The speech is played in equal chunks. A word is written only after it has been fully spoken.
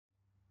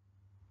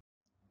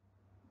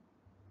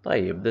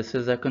طيب, this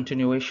is a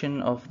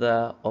continuation of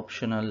the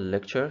optional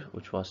lecture,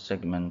 which was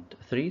segment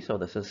 3. So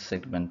this is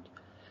segment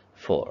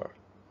 4.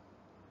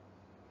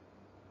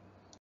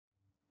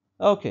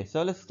 Okay,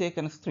 so let's take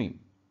a stream.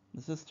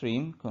 This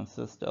stream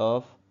consists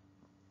of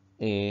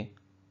A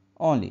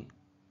only.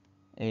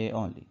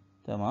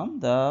 تمام.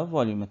 The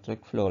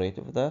volumetric flow rate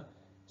of the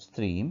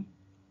stream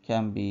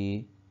can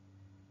be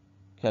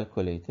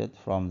calculated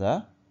from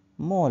the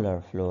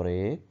molar flow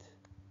rate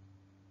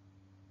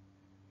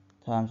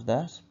times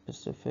the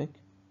specific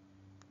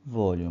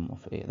volume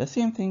of A. The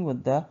same thing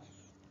with the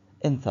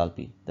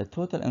enthalpy, the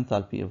total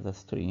enthalpy of the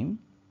stream.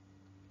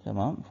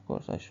 تمام. Of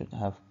course, I should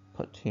have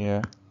put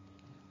here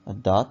a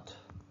dot.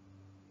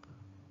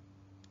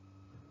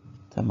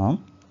 تمام.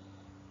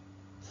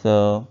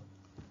 So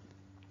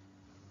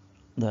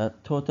the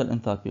total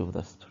enthalpy of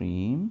the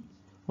stream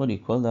would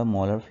equal the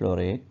molar flow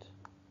rate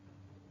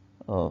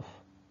of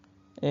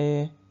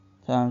A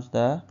times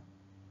the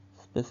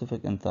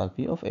specific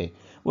enthalpy of A,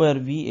 where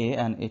VA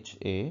and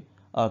HA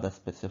are the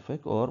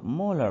specific or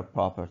molar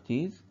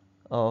properties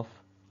of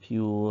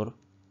pure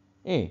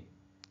A.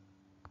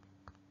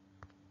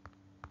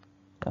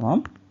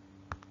 تمام.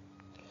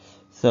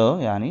 So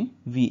يعني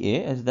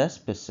VA is the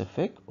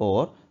specific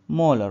or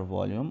molar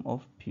volume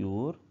of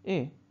pure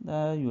A.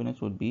 The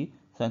unit would be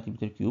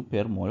centimeter cube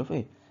per mole of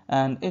A.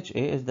 And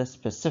HA is the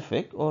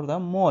specific or the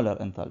molar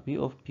enthalpy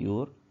of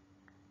pure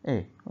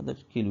A, or the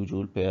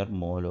kilojoule per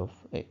mole of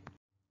A.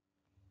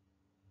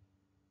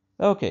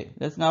 Okay,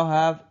 let's now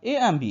have A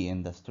and B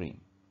in the stream.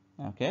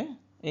 Okay,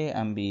 A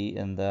and B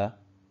in the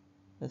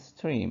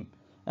stream.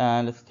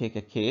 And let's take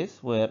a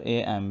case where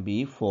A and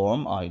B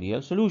form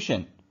ideal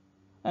solution.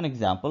 An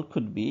example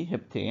could be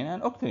heptane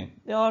and octane.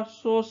 They are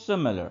so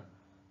similar,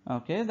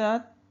 okay,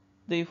 that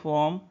they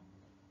form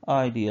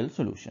ideal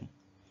solution.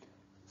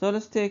 So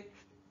let's take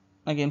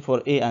again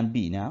for A and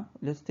B now.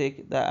 Let's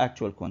take the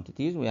actual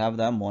quantities. We have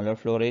the molar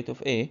flow rate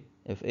of A,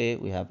 Fa.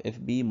 We have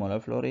Fb,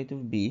 molar flow rate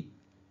of B.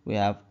 We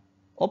have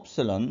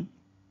epsilon,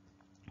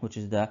 which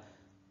is the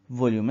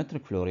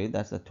volumetric flow rate.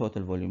 That's the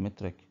total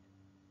volumetric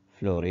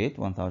flow rate,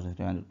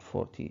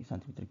 1340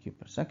 centimeter cube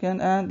per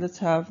second. And let's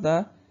have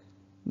the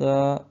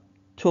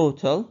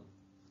total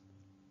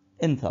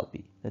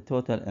enthalpy. The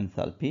total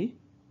enthalpy,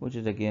 which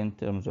is again in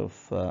terms of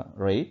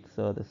rate.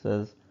 So this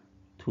is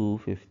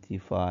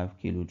 255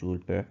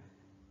 kilojoule per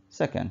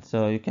second.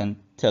 So you can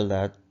tell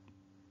that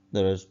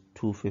there is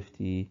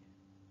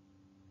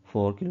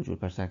 254 kilojoule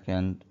per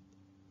second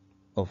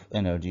of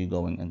energy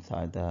going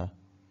inside the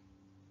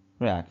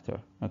reactor.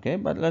 Okay,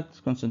 but let's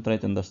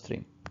concentrate on the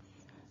stream.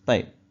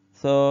 طيب.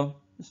 So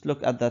let's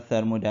look at the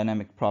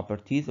thermodynamic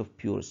properties of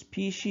pure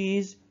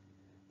species.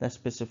 The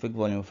specific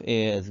volume of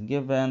A is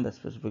given, the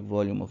specific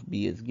volume of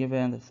B is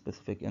given, the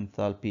specific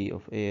enthalpy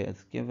of A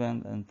is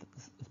given, and the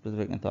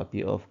specific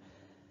enthalpy of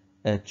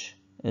H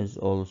is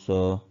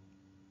also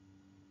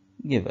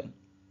given.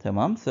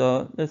 تمام.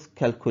 So let's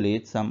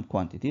calculate some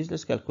quantities.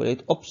 Let's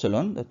calculate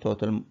epsilon, the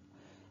total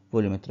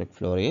volumetric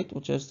flow rate,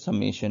 which is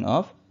summation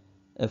of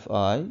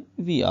Fi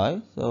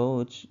Vi, so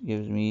which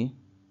gives me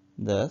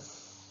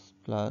this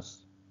plus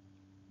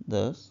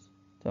this.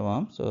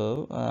 تمام.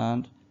 So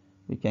and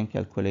we can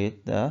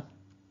calculate the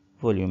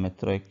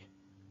volumetric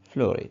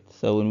flow rate.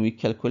 So when we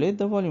calculate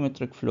the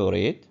volumetric flow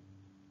rate,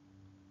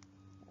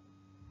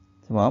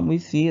 we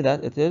see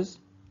that it is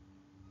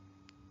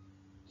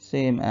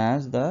same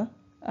as the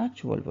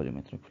actual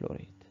volumetric flow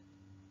rate.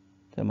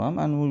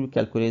 And when we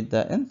calculate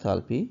the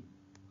enthalpy,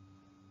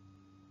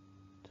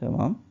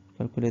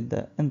 calculate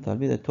the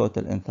enthalpy, the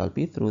total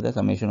enthalpy, through the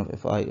summation of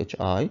Fi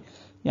Hi,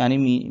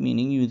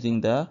 meaning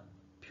using the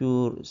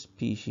pure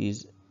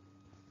species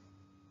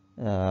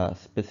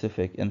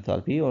specific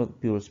enthalpy or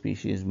pure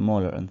species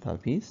molar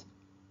enthalpies.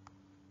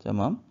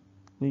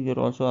 We get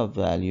also a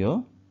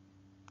value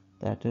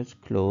that is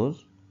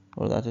close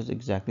or that is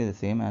exactly the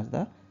same as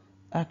the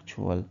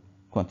actual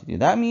quantity.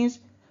 That means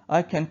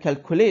I can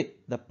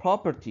calculate the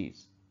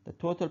properties, the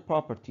total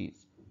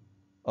properties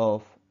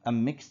of a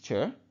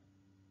mixture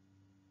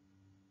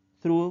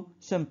through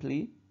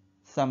simply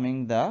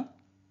summing the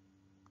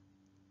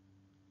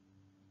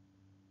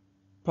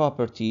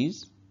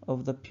properties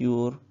of the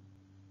pure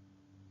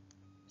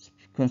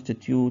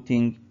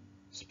constituting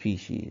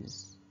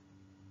species.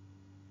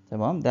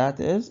 That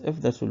is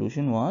if the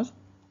solution was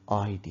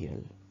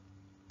ideal.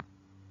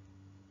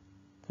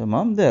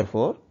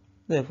 Therefore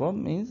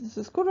means this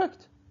is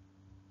correct.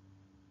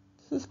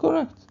 This is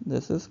correct.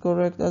 This is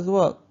correct as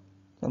well.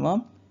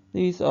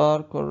 These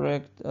are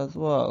correct as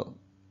well.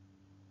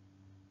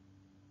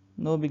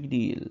 No big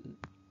deal.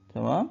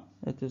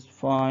 It is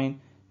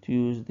fine to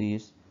use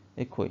these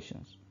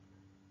equations.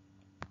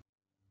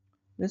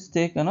 Let's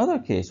take another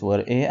case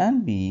where A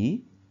and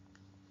B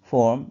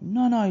form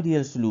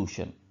non-ideal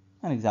solution.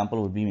 An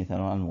example would be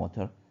methanol and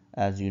water,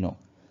 as you know.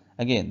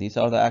 Again, these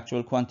are the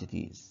actual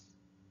quantities.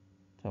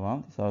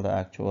 These are the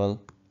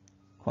actual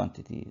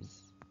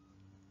quantities.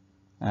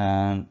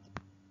 And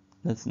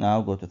let's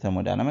now go to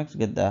thermodynamics,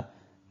 get the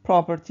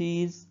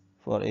properties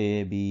for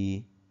A,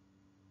 B,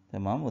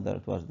 whether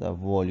it was the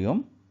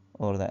volume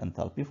or the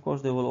enthalpy. Of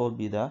course, they will all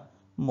be the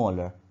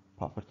molar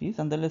properties.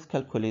 And then let's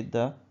calculate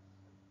the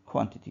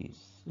quantities.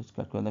 Let's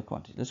calculate the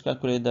quantity. Let's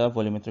calculate the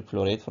volumetric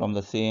flow rate from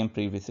the same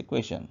previous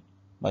equation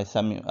by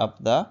summing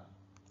up the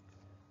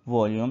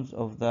volumes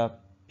of the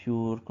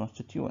pure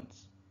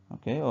constituents,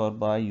 okay, or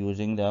by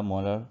using the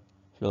molar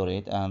flow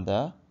rate and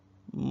the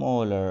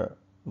molar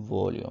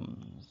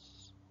volumes.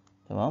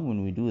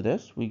 When we do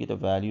this, we get a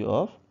value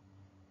of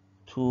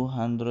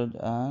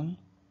 210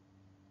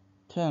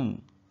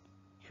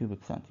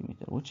 cubic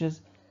centimeter, which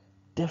is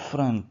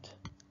different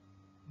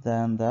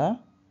than the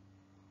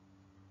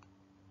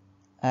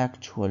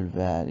actual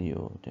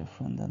value,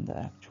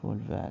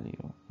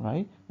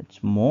 right?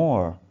 It's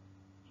more.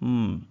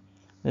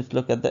 Let's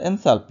look at the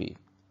enthalpy.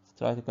 Let's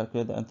try to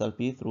calculate the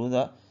enthalpy through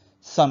the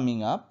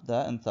summing up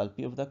the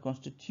enthalpy of the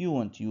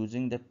constituent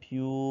using the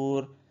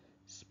pure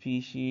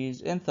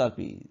species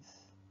enthalpies.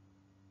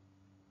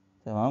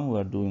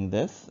 We're doing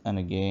this, and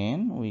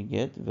again we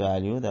get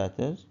value that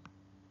is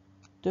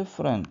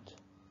different.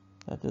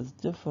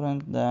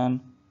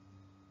 Than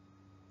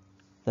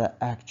the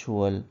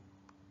actual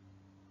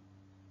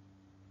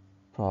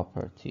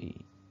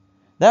property.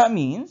 That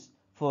means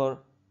for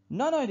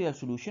non-ideal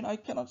solution, I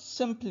cannot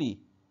simply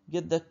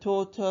get the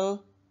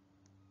total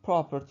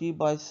property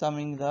by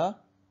summing the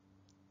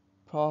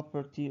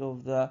property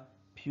of the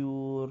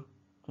pure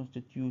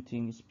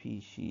constituting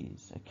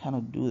species. I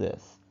cannot do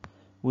this,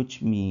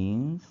 which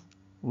means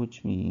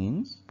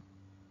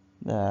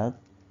that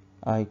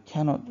I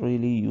cannot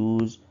really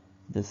use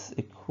this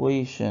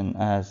equation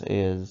as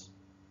is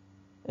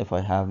if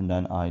I have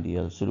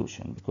non-ideal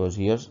solution, because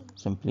here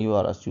simply we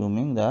are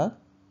assuming that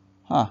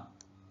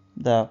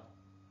the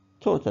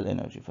total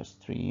energy of a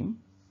stream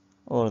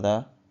or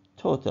the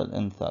total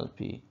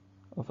enthalpy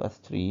of a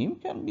stream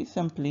can be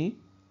simply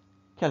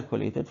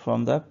calculated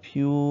from the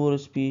pure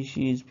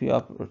species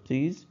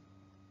properties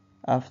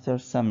after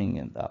summing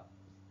it up,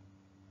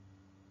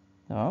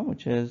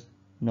 which is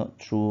not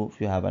true if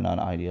you have a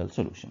non-ideal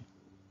solution.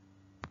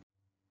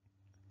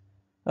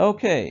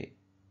 Okay,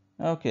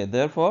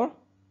 therefore,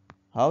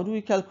 how do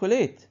we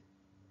calculate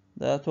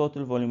the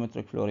total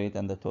volumetric flow rate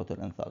and the total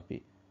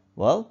enthalpy?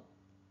 Well,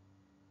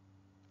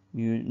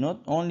 you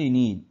not only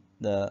need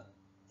the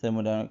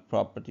thermodynamic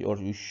property, or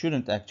you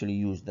shouldn't actually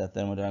use the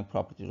thermodynamic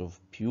properties of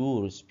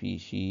pure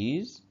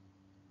species.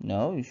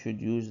 No, you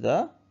should use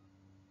the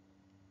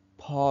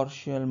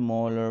partial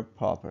molar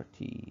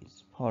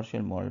properties.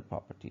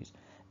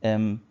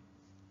 M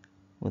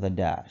with a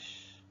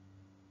dash,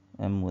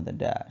 Mi with a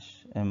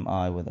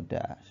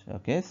dash.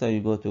 Okay, so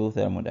you go to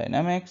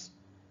thermodynamics,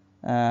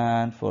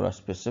 and for the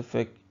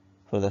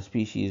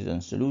species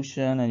and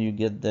solution, and you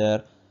get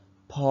their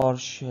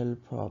partial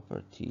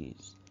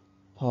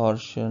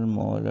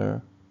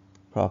molar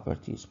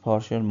properties,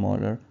 partial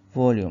molar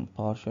volume,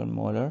 partial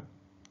molar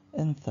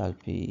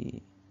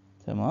enthalpy.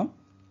 Tamam?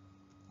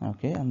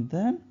 Okay, and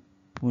then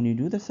when you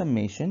do the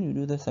summation,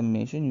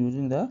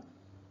 using the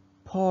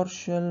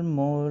partial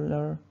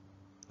molar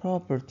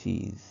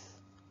properties.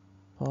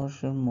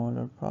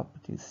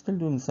 Still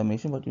doing the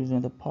summation, but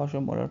using the partial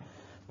molar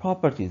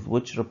properties,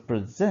 which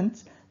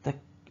represents the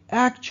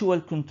actual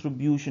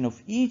contribution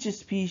of each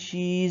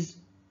species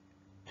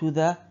to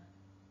the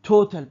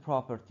total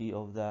property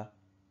of the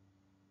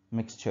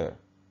mixture.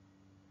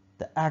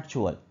 The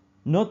actual,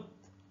 not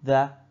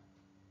the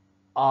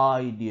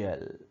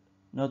ideal,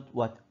 not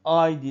what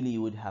ideally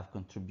would have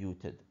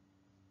contributed.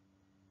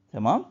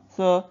 Tamam?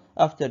 So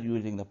after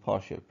using the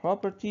partial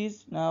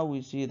properties, now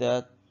we see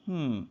that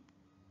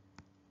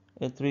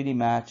it really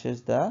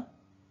matches the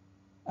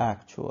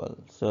actual.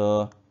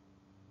 So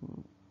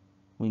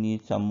we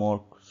need some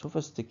more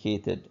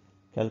sophisticated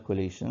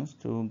calculations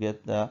to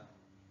get the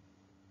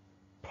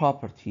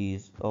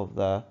properties of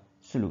the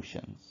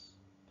solutions.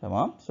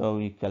 Tamam? So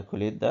we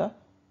calculate the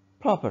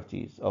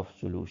properties of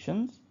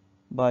solutions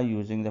by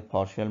using the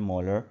partial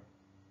molar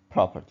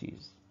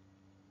properties.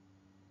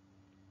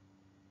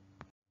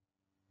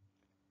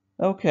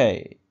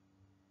 Okay.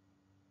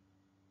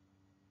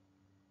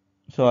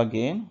 So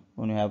again,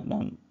 when you have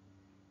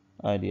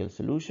non-ideal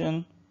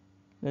solution,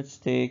 let's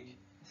take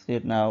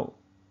state now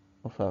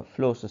of a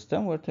flow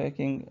system. We're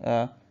taking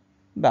a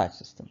batch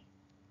system.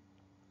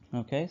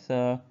 Okay,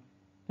 so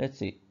let's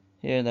see.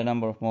 Here the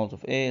number of moles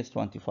of A is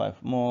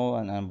 25 mole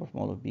and the number of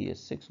moles of B is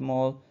 6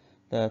 mole.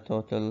 The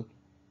total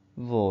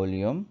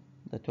volume,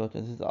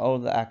 this is all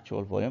the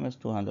actual volume, is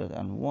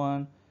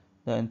 201.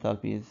 The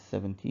enthalpy is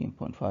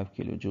 17.5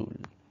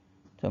 kilojoule.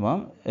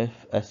 Tamam. If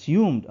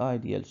assumed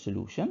ideal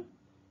solution,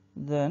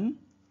 then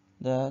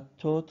the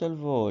total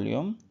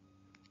volume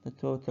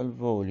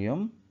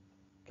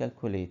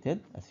calculated,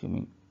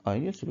 assuming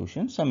ideal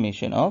solution,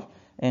 summation of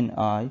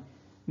Ni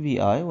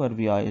Vi, where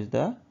Vi is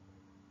the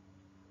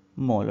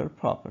molar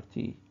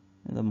property,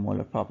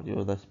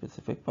 or the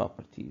specific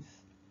properties.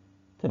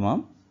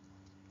 Tamam.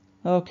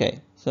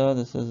 Okay, so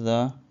this is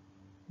the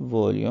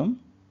volume.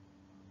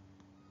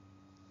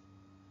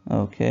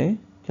 Okay,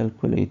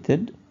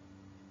 calculated,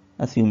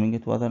 assuming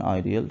it was an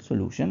ideal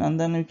solution, and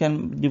then you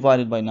can divide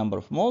it by number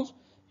of moles.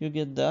 You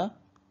get the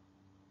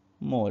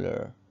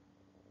molar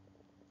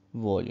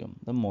volume,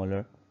 the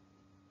molar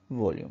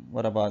volume.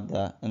 What about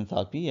the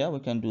enthalpy? Yeah, we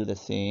can do the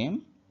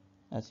same,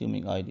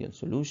 assuming ideal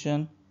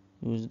solution.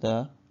 Use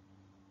the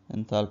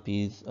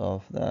enthalpies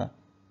of the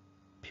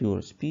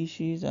pure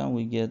species and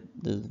we get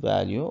this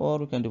value, or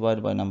we can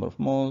divide by number of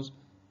moles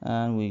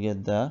and we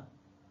get the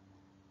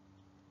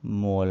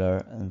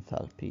molar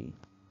enthalpy,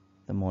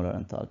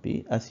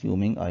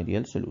 assuming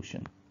ideal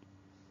solution.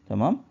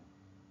 Tamam?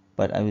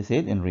 But I will say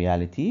it, in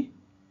reality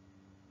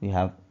we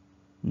have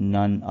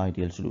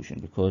non-ideal solution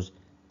because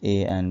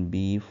A and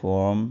B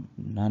form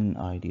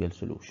non-ideal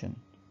solution.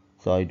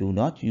 So I do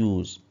not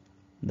use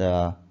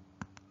the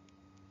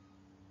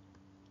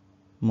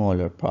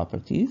molar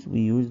properties,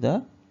 we use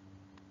the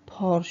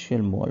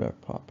partial molar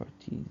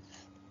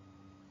properties.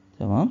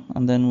 Tamam?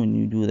 And then when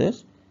you do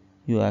this,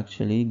 you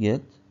actually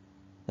get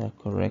the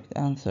correct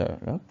answer.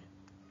 Look.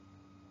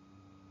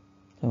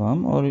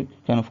 Tamam? Or you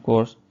can of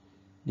course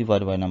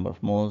divide by number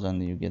of moles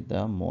and you get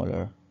the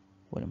molar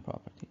volume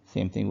property.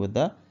 Same thing with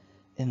the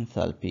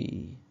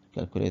enthalpy. To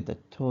calculate the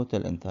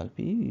total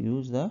enthalpy, you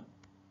use the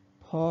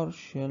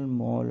partial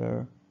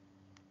molar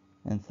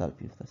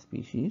enthalpy of the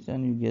species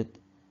and you get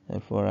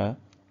therefore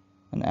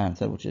an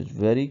answer which is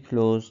very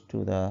close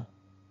to the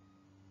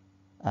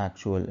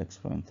actual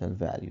experimental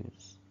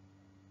values.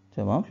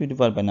 So if you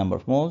divide by number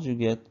of moles, you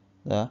get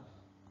the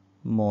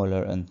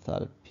molar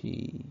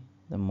enthalpy,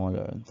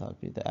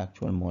 the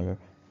actual molar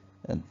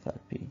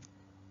enthalpy.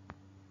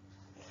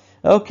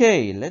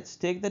 Okay, let's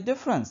take the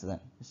difference then.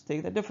 Let's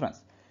take the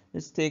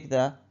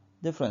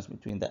difference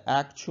between the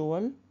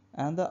actual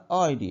and the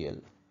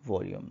ideal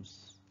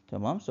volumes.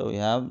 So we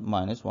have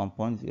minus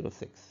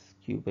 1.06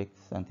 cubic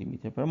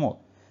centimeter per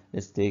mole.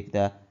 Let's take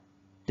the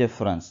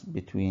difference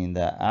between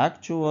the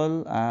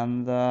actual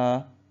and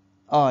the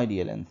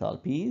ideal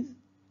enthalpies.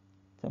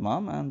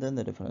 And then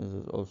the difference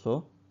is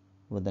also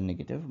with the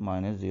negative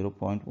minus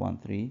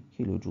 0.13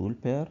 kilojoule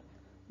per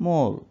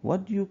mole.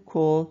 What do you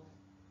call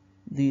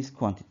these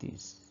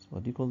quantities?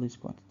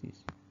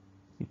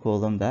 You call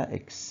them the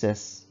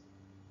excess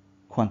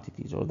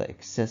quantities or the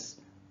excess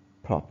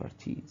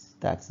properties.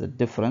 That's the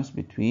difference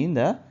between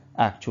the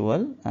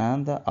actual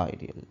and the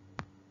ideal.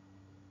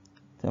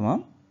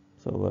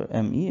 So where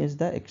ME is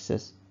the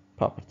excess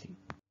property.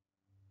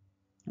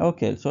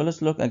 Okay, so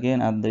let's look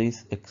again at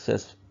these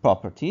excess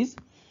properties.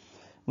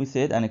 We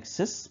said an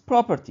excess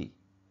property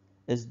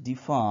is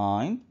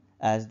defined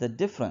as the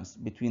difference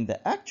between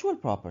the actual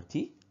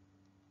property,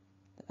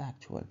 the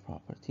actual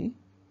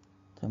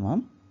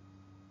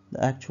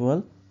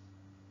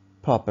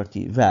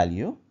property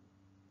value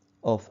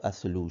of a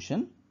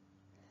solution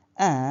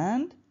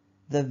and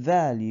the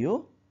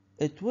value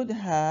it would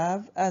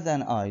have as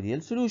an ideal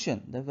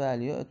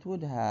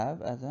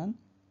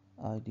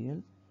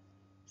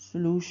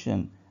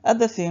solution. At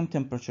the same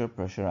temperature,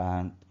 pressure,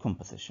 and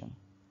composition,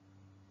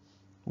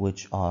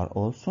 which are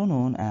also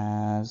known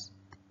as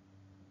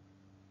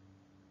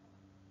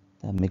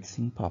the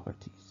mixing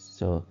properties.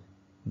 So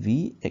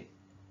V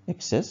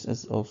excess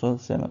is also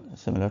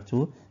similar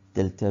to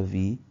delta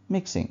V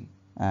mixing,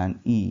 and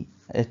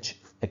H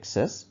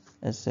excess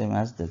is same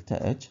as delta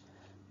H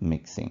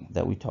mixing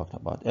that we talked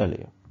about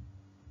earlier.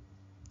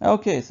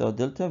 Okay, so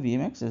delta V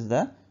mix is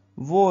the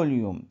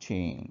volume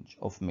change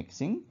of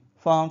mixing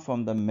found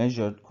from the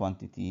measured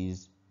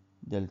quantities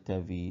delta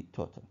V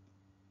total.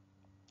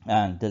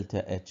 And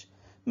delta H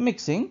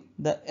mixing,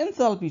 the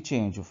enthalpy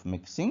change of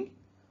mixing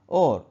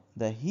or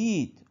the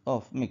heat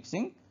of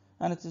mixing,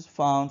 and it is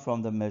found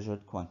from the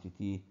measured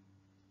quantity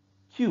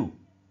Q.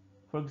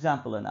 For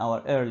example, in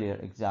our earlier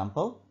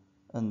example,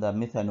 in the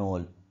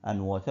methanol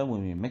and water,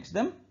 when we mix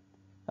them,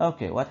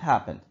 okay, what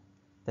happened?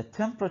 The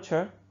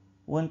temperature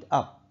went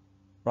up,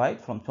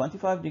 right, from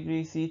 25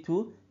 degrees C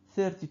to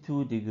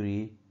 32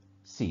 degrees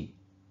C.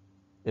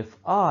 If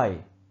I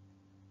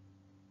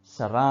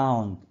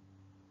surround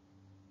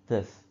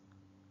this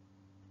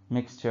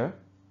mixture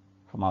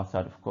from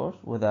outside, of course,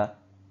 with a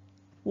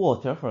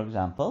water, for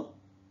example,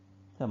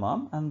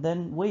 and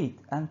then wait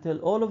until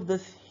all of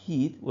this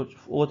heat, which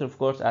water, of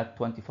course, at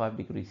 25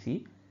 degrees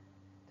C,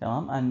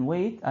 and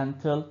wait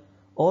until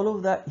all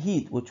of that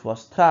heat, which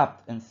was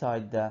trapped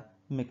inside the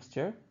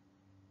mixture,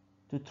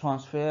 to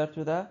transfer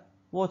to the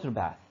water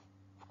bath.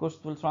 Of course,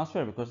 it will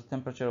transfer because the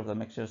temperature of the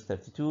mixture is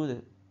 32,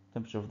 the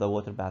temperature of the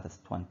water bath is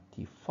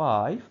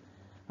 25.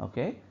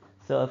 Okay,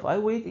 so if I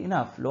wait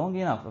long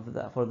enough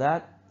for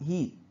that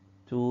heat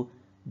to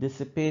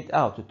dissipate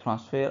out, to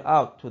transfer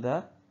out to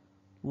the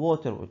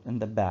water in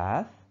the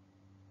bath,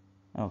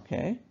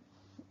 okay,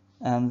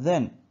 and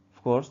then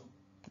of course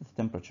the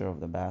temperature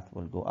of the bath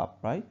will go up,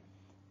 right?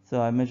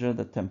 So I measure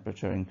the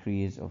temperature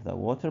increase of the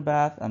water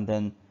bath and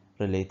then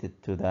relate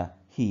it to the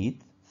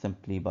heat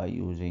simply by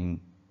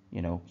using,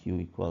 Q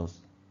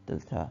equals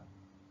delta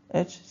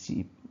H,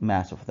 C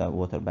mass of the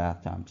water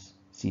bath times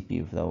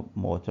Cp of the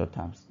water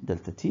times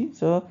delta T.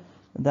 So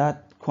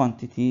that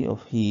quantity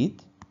of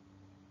heat,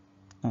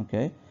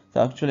 okay,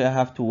 so actually I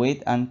have to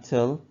wait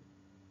until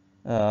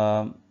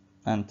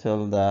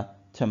the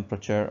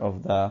temperature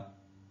of the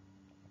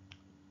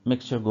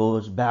mixture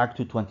goes back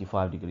to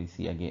 25 degrees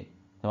C again,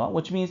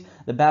 which means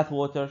the bath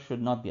water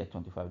should not be at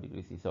 25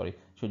 degrees C, sorry,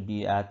 should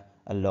be at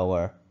a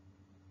lower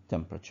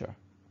temperature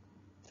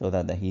so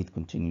that the heat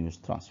continues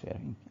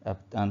transferring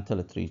until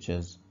it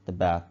reaches the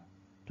bath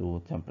to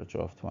a temperature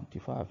of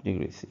 25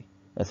 degrees C.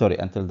 Sorry,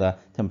 until the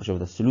temperature of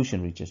the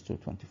solution reaches to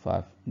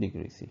 25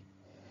 degrees C.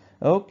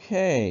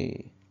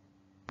 Okay.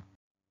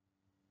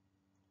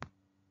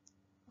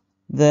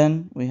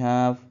 Then we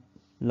have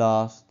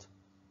last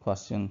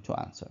question to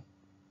answer.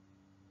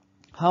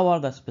 How are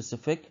the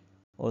specific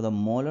or the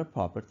molar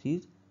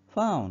properties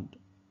found?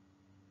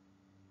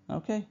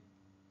 Okay.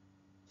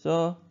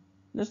 So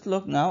let's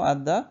look now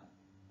at the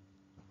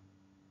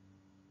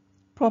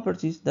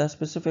properties, the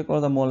specific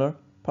or the molar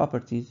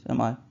properties,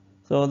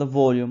 So the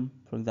volume,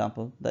 for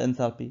example, the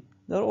enthalpy,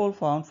 they're all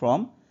found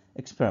from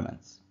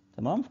experiments.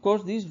 Of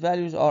course, these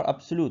values are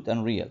absolute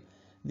and real.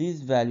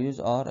 These values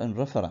are in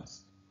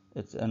reference.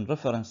 It's in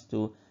reference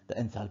to the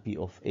enthalpy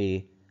of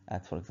A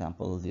at, for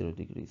example, 0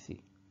 degrees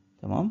C.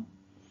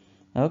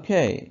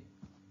 Okay.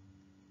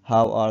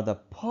 How are the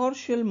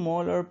partial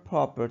molar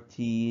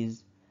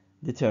properties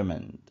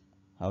determined?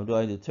 How do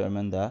I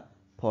determine the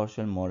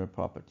partial molar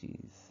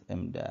properties?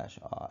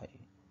 M-I.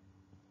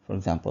 For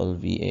example,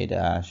 VA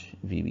dash,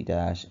 VB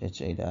dash,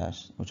 HA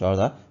dash, which are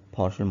the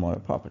partial molar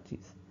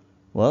properties.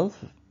 Well,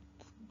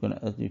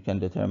 you can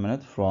determine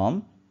it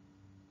from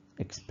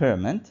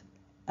experiment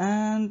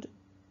and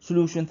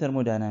solution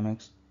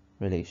thermodynamics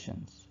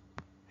relations.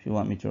 If you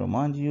want me to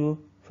remind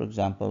you, for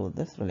example, with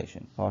this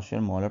relation, partial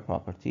molar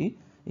property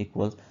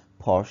equals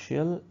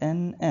partial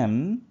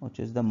Nm, which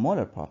is the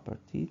molar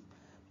property,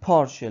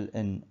 partial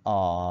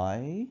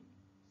Ni,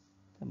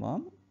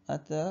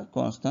 at a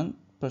constant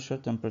pressure,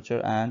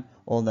 temperature, and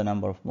all the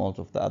number of moles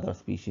of the other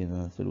species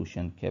in the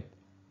solution kept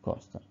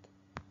constant.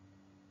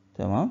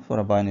 For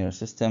a binary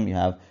system, you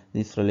have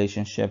these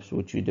relationships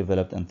which we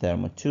developed in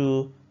Thermo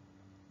 2.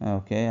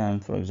 Okay,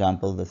 and for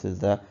example, this is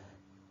the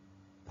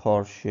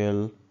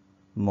partial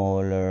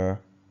molar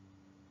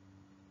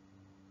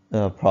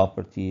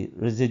property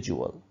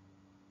residual.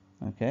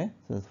 Okay,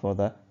 so it's for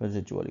the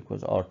residual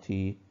equals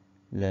RT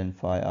ln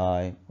phi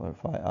I, where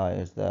phi I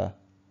is the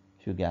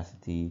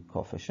fugacity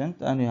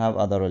coefficient, and you have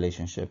other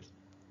relationships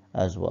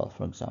as well.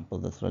 For example,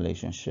 this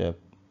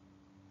relationship,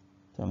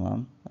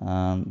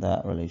 and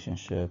that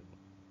relationship.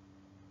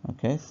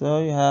 Okay,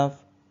 so you have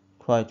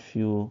quite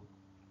few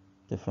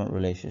different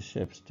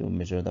relationships to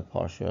measure the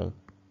partial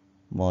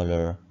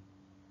molar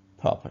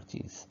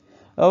properties.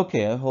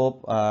 Okay, I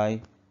hope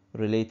I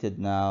related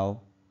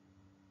now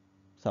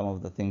some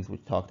of the things we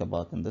talked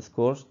about in this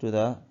course to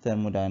the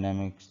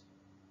thermodynamics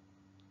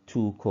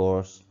 2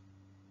 course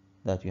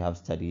that you have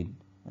studied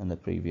in the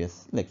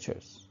previous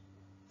lectures.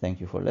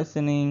 Thank you for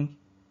listening,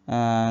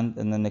 and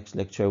in the next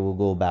lecture we'll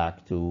go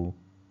back to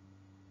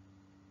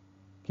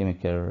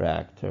chemical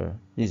reactor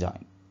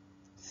design.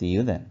 See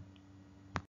you then.